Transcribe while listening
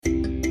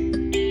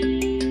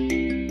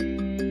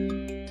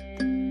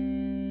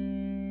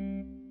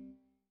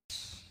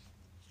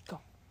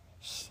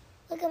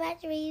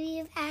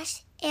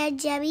and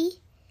Jemmy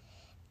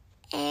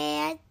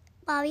and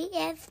Mommy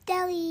and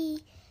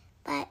Stelly.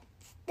 But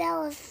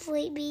Stella was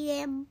sleepy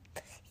and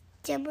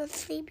Jem was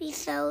sleepy,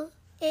 so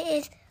it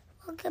is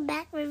Welcome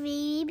Back with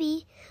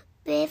me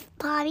with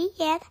Bobby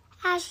and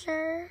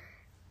Asher.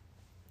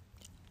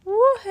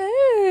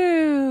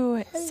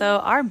 Woohoo! So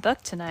our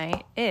book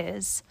tonight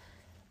is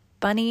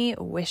Bunny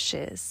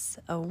Wishes,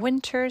 A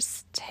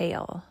Winter's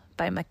Tale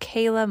by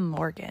Michela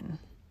Morgan.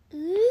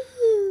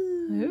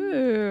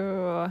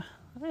 Ooh,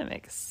 I'm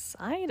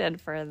excited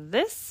for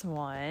this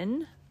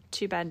one.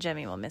 Too bad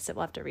Jemmy will miss it.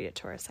 We'll have to read it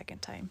to her a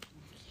second time.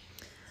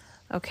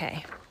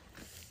 Okay.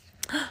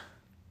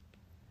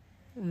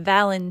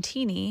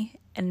 Valentini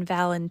and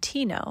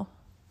Valentino,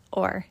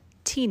 or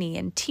Teeny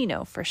and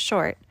Tino for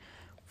short,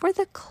 were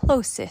the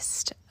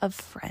closest of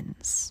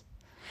friends.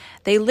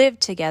 They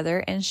lived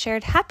together and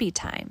shared happy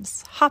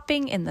times,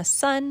 hopping in the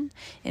sun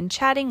and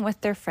chatting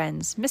with their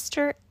friends,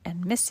 Mr.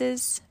 and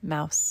Mrs.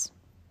 Mouse,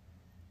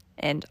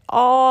 and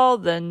all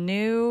the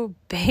new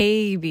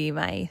baby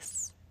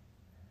mice.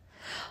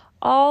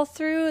 All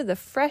through the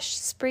fresh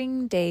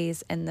spring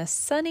days and the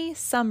sunny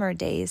summer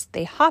days,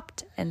 they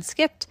hopped and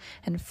skipped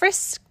and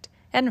frisked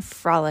and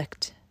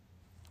frolicked.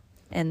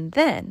 And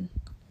then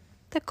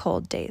the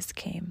cold days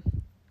came.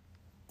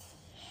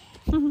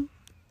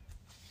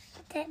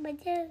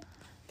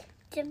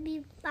 To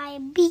be by a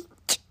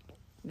beach.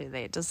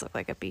 It does look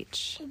like a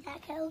beach. And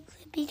that kind of looks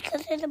like a beach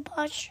because there's a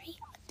palm tree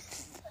on the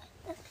sun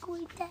that's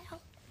going down.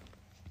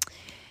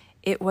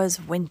 It was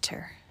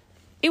winter.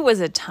 It was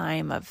a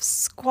time of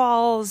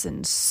squalls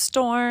and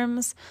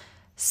storms,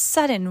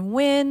 sudden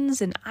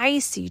winds and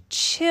icy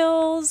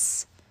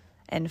chills,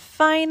 and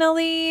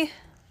finally...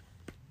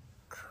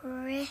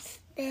 Christmas.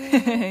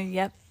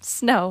 Yep,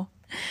 snow.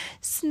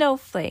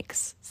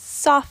 Snowflakes,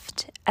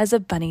 soft as a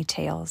bunny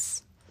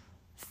tails,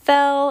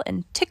 fell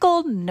and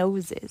tickled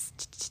noses.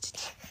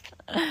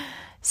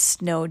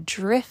 Snow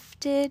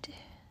drifted.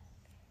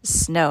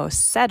 Snow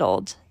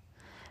settled.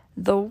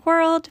 The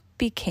world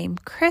became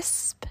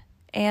crisp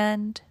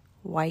and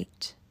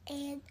white.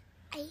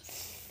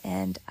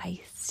 And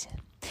ice.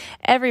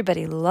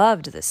 Everybody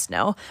loved the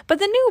snow, but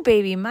the new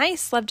baby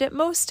mice loved it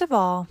most of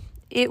all.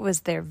 It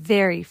was their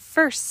very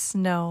first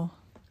snow.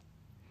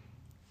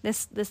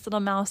 This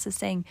little mouse is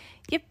saying,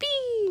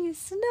 "Yippee,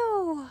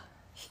 snow!"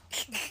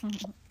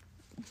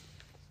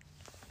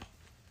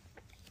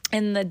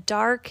 In the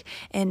dark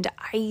and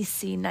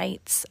icy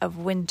nights of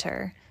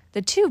winter,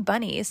 the two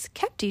bunnies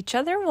kept each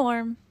other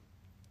warm.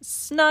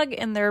 Snug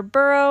in their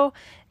burrow,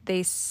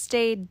 they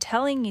stayed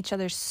telling each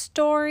other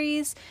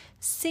stories,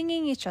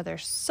 singing each other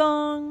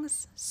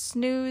songs,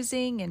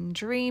 snoozing and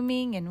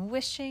dreaming and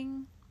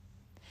wishing.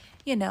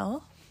 "You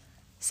know,"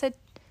 said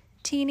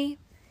Teeny,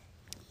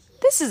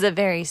 "this is a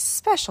very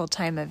special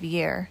time of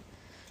year.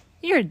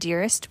 Your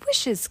dearest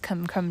wishes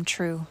come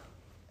true.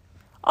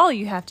 All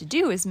you have to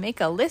do is make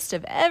a list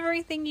of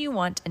everything you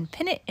want and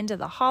pin it into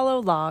the hollow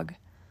log."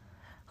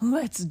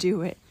 "Let's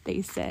do it,"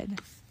 they said.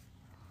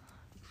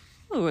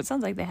 Ooh, it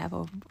sounds like they have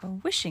a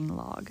wishing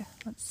log.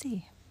 Let's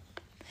see.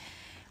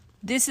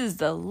 This is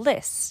the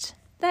list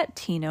that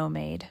Tino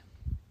made.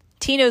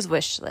 Tino's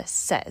wish list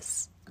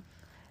says,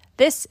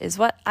 "This is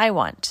what I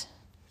want.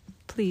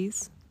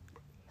 Please.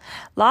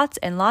 Lots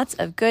and lots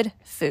of good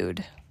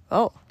food.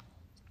 Oh.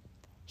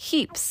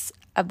 Heaps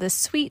of the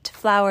sweet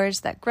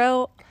flowers that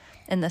grow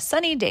in the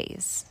sunny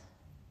days.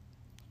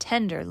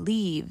 Tender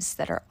leaves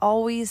that are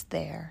always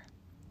there.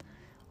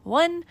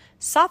 One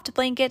soft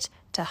blanket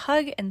to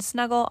hug and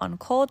snuggle on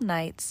cold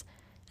nights,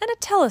 and a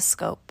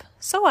telescope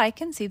so I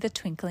can see the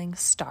twinkling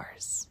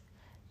stars.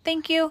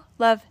 Thank you,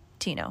 love,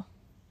 Tino."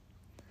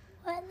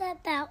 What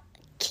about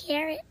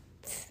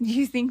carrots?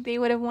 You think they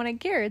would have wanted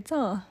carrots,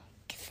 huh?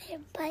 Because they're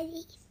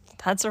bunnies.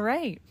 That's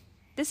right.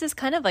 This is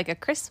kind of like a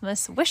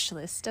Christmas wish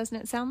list. Doesn't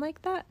it sound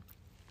like that?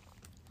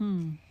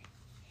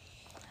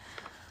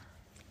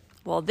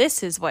 Well,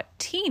 this is what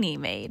Teeny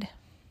made.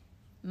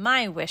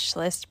 My wish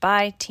list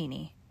by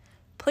Teeny.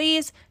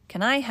 Please,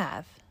 can I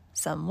have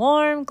some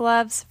warm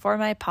gloves for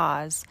my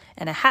paws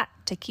and a hat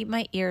to keep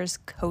my ears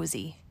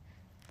cozy?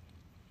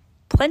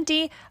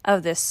 Plenty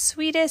of the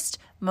sweetest,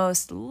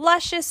 most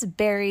luscious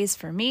berries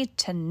for me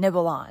to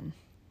nibble on.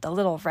 The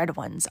little red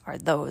ones are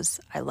those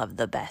I love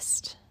the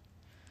best.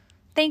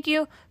 Thank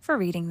you for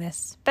reading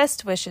this.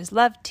 Best wishes,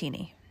 love,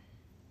 Teeny.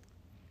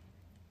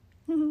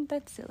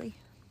 That's silly.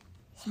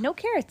 No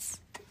carrots.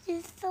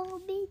 It's so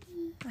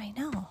baby. I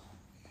know.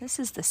 This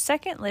is the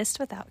second list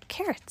without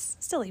carrots.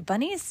 Silly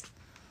bunnies.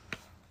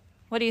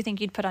 What do you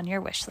think you'd put on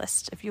your wish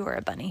list if you were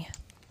a bunny?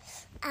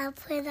 I'll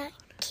put a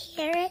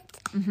carrot.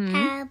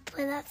 I'll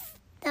put a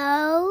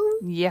stove.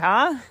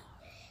 Yeah?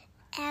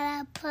 And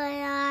I'll put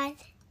on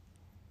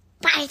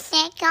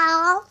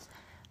bicycle.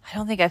 I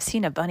don't think I've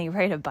seen a bunny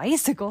ride a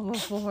bicycle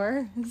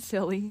before.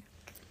 Silly.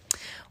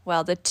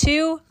 Well, the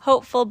two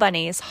hopeful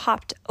bunnies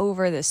hopped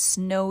over the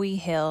snowy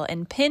hill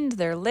and pinned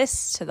their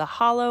lists to the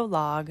hollow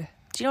log.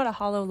 Do you know what a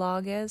hollow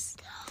log is?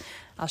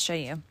 I'll show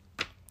you.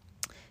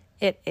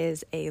 It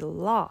is a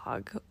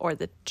log or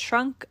the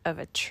trunk of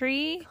a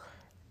tree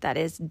that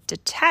is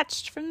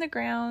detached from the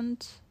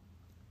ground,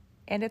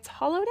 and it's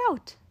hollowed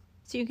out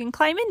so you can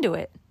climb into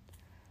it.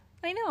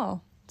 I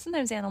know.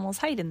 Sometimes animals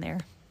hide in there.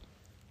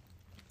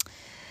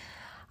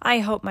 I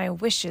hope my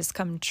wishes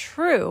come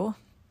true.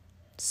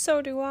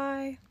 So do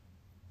I.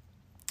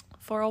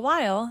 For a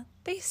while,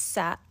 they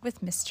sat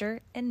with Mr.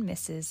 and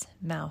Mrs.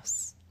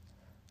 Mouse.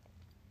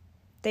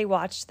 They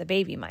watched the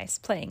baby mice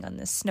playing on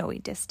the snowy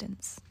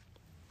distance.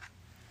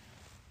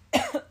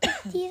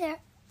 These are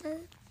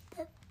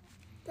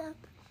the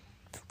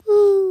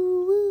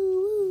woo, woo,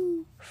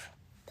 woo.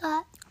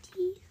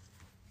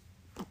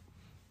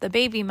 The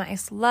baby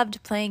mice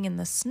loved playing in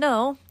the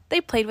snow.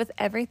 They played with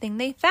everything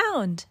they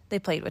found. They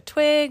played with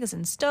twigs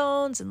and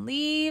stones and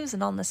leaves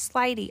and on the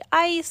slidey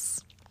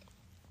ice.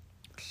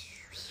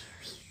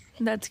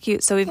 That's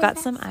cute. So we've got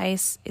some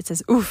ice. It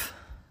says oof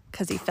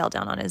because he fell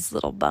down on his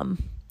little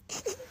bum.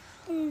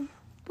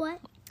 What?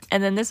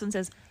 And then this one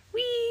says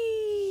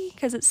wee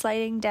because it's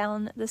sliding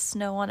down the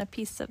snow on a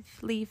piece of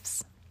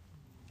leaves.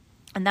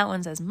 And that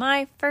one says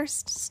my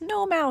first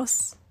snow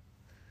mouse.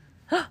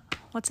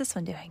 What's this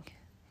one doing?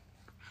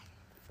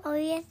 Oh,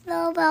 yes,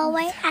 snowball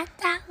right at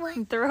that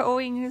one.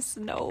 Throwing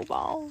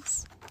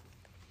snowballs.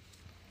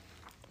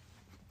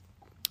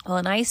 Well,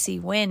 an icy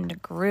wind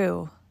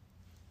grew.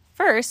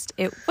 First,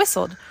 it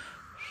whistled.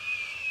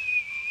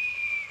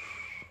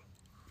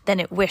 Then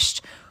it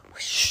wished.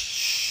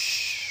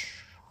 Whoosh.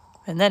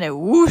 And then it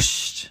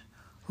whooshed.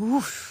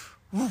 Woof,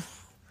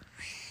 woof.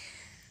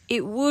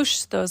 It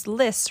whooshed those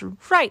lists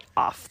right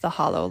off the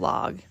hollow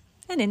log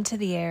and into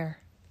the air.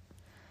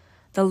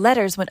 The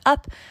letters went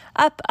up,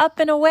 up, up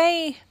and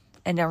away,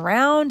 and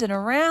around and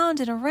around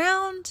and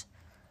around,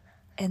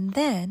 and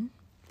then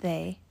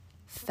they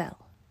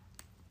fell.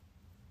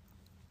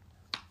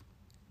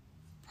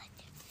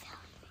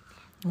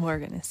 We're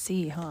going to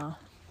see, huh?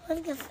 We're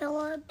going to fell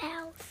on a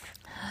bounce.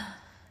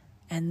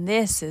 And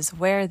this is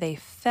where they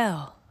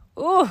fell.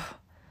 Ooh,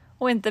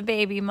 went the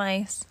baby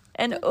mice.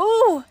 And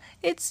ooh,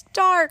 it's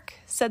dark,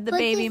 said the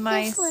baby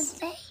mice. What does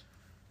this one say?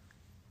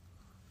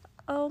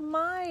 Oh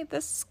my, the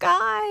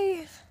sky.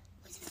 What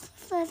does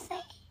this one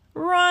say?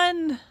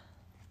 Run. What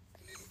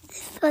does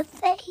this one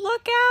say?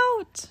 Look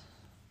out.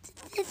 What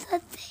does this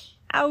one say?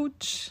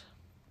 Ouch.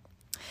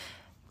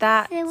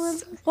 That's It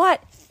was-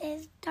 what? It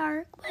says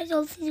dark. I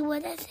don't see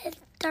what that says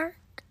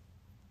dark.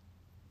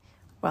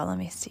 Well, let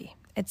me see.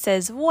 It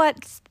says,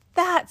 what's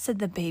that, said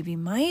the baby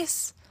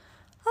mice.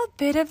 A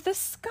bit of the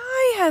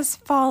sky has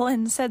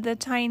fallen, said the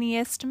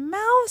tiniest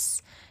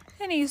mouse,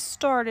 and he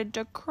started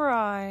to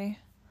cry.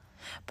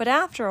 But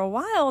after a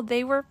while,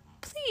 they were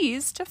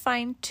pleased to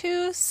find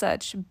two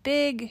such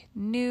big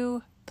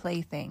new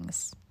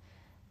playthings.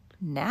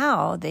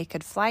 Now they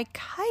could fly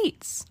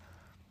kites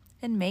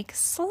and make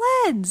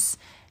sleds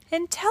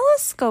and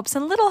telescopes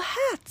and little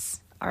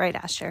hats. All right,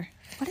 Asher,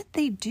 what did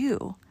they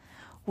do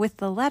with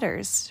the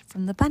letters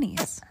from the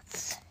bunnies?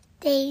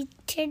 They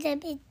turned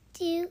them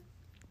into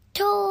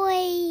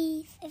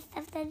toys and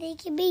stuff that they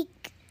can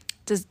make.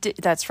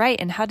 That's right.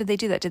 And how did they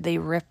do that? Did they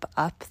rip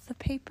up the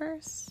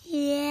papers?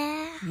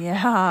 Yeah.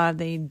 Yeah,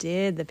 they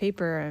did. The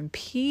paper in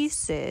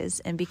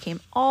pieces and became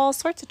all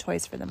sorts of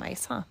toys for the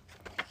mice, huh?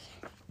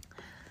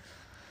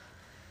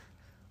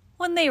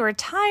 When they were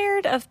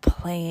tired of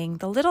playing,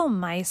 the little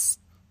mice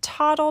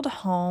toddled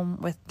home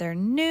with their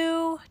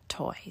new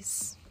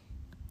toys.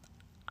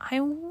 I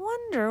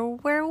wonder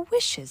where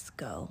wishes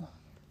go,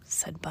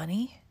 said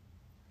Bunny.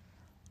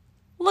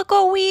 Look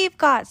what we've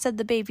got, said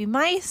the baby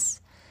mice.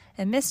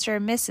 And Mr.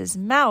 and Mrs.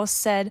 Mouse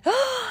said,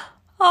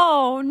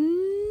 oh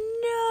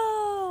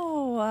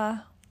no,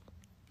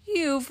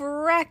 you've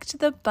wrecked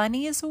the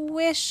bunny's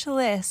wish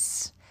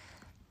list.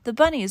 The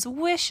bunny's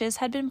wishes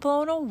had been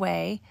blown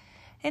away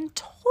and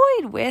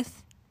toyed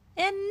with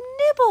and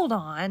nibbled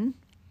on.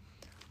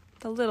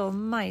 The little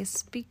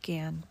mice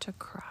began to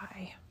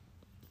cry.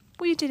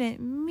 We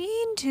didn't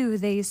mean to,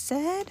 they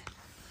said.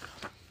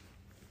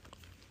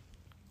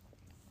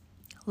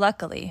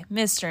 Luckily,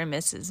 Mr. and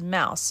Mrs.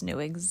 Mouse knew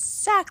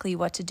exactly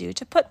what to do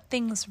to put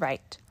things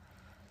right.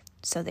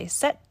 So they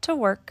set to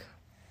work,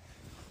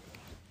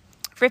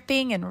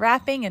 ripping and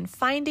wrapping and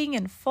finding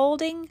and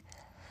folding,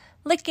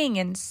 licking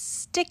and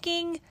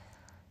sticking,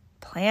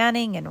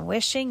 planning and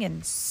wishing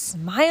and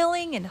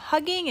smiling and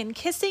hugging and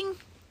kissing.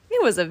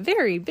 It was a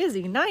very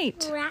busy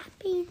night.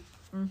 Wrapping.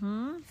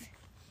 Mm-hmm.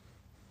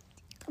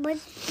 What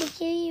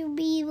picture you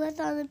read was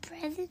on the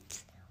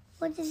presents?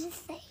 What does it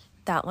say?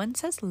 That one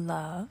says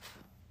love.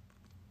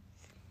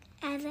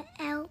 And an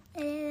L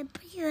and a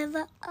picture of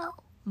an O.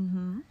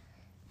 Mm-hmm.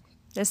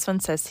 This one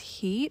says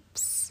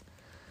heaps.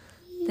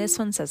 This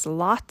one says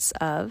lots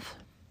of.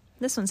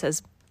 This one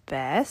says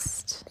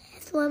best.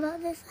 What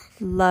about this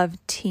one? Love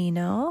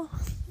Tino.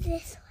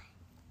 This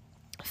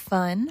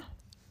Fun.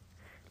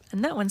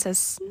 And that one says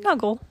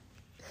snuggle.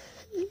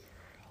 one.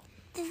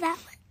 Does that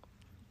one?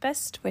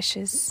 Best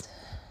wishes.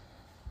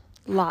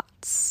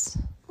 Lots.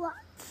 What?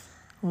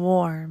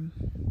 Warm.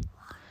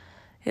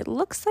 It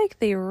looks like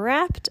they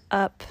wrapped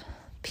up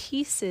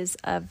pieces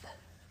of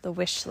the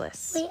wish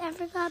list. Wait, I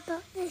forgot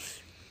about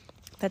this.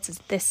 That says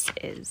this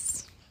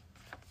is.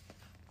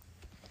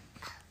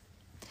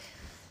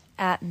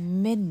 At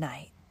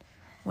midnight,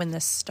 when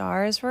the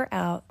stars were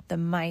out, the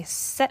mice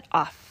set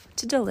off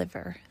to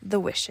deliver the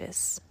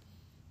wishes.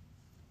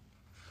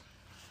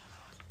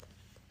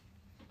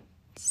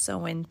 So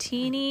when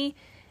Teeny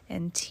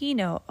and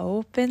Tino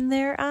opened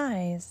their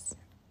eyes,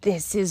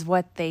 this is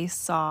what they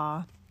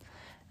saw.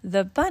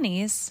 The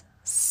bunnies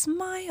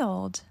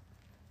smiled.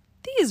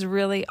 These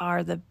really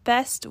are the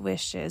best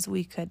wishes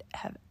we could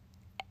have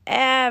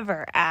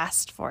ever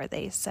asked for,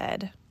 they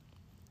said.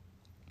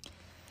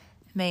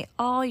 May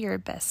all your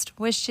best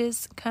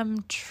wishes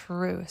come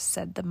true,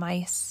 said the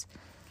mice.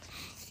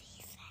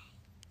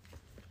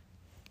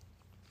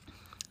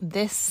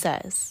 This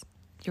says,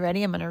 you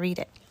ready? I'm going to read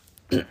it.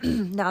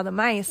 Now the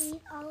mice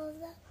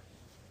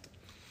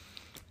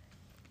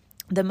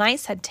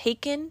had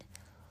taken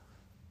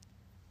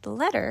the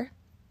letter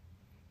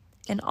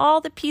and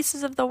all the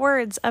pieces of the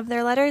words of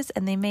their letters,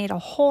 and they made a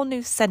whole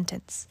new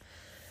sentence.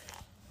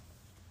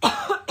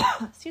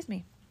 Excuse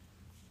me.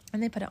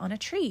 And they put it on a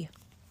tree.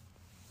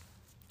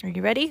 Are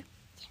you ready?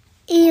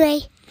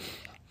 Anyway,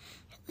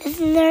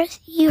 listeners,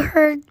 you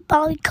heard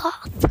Bobby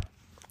cough.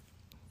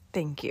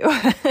 Thank you.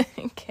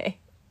 Okay.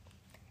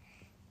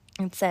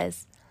 It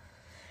says,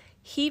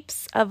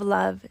 heaps of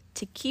love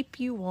to keep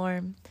you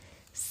warm.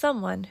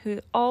 Someone who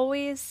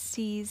always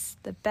sees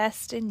the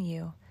best in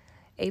you.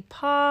 A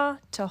paw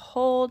to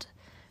hold,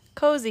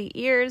 cozy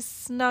ears,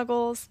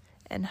 snuggles,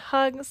 and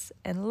hugs,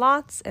 and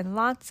lots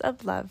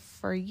of love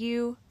for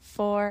you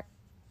forever.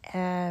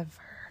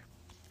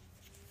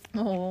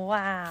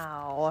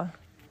 Wow.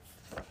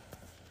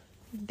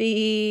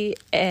 The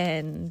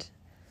end.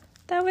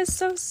 That was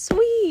so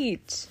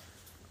sweet.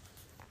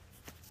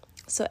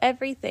 So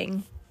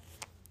everything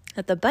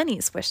that the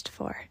bunnies wished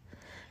for,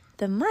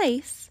 the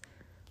mice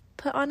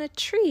put on a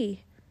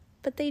tree,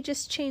 but they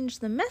just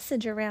changed the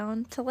message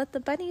around to let the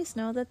bunnies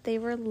know that they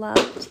were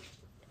loved.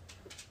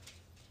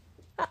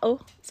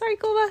 Uh-oh. Sorry,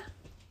 Koba.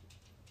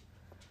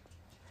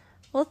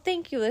 Well,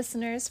 thank you,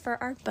 listeners, for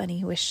our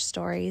bunny wish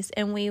stories,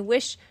 and we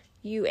wish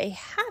you a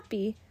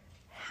happy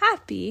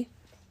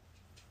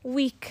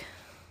week.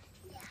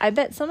 I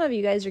bet some of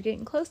you guys are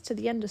getting close to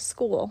the end of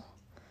school,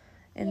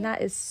 and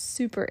that is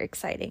super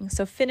exciting.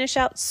 So finish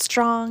out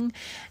strong,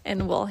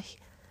 and we'll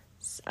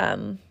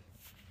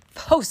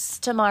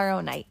post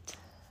tomorrow night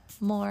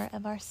more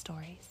of our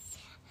stories.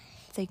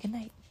 Say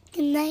goodnight.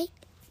 Good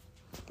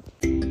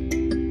night.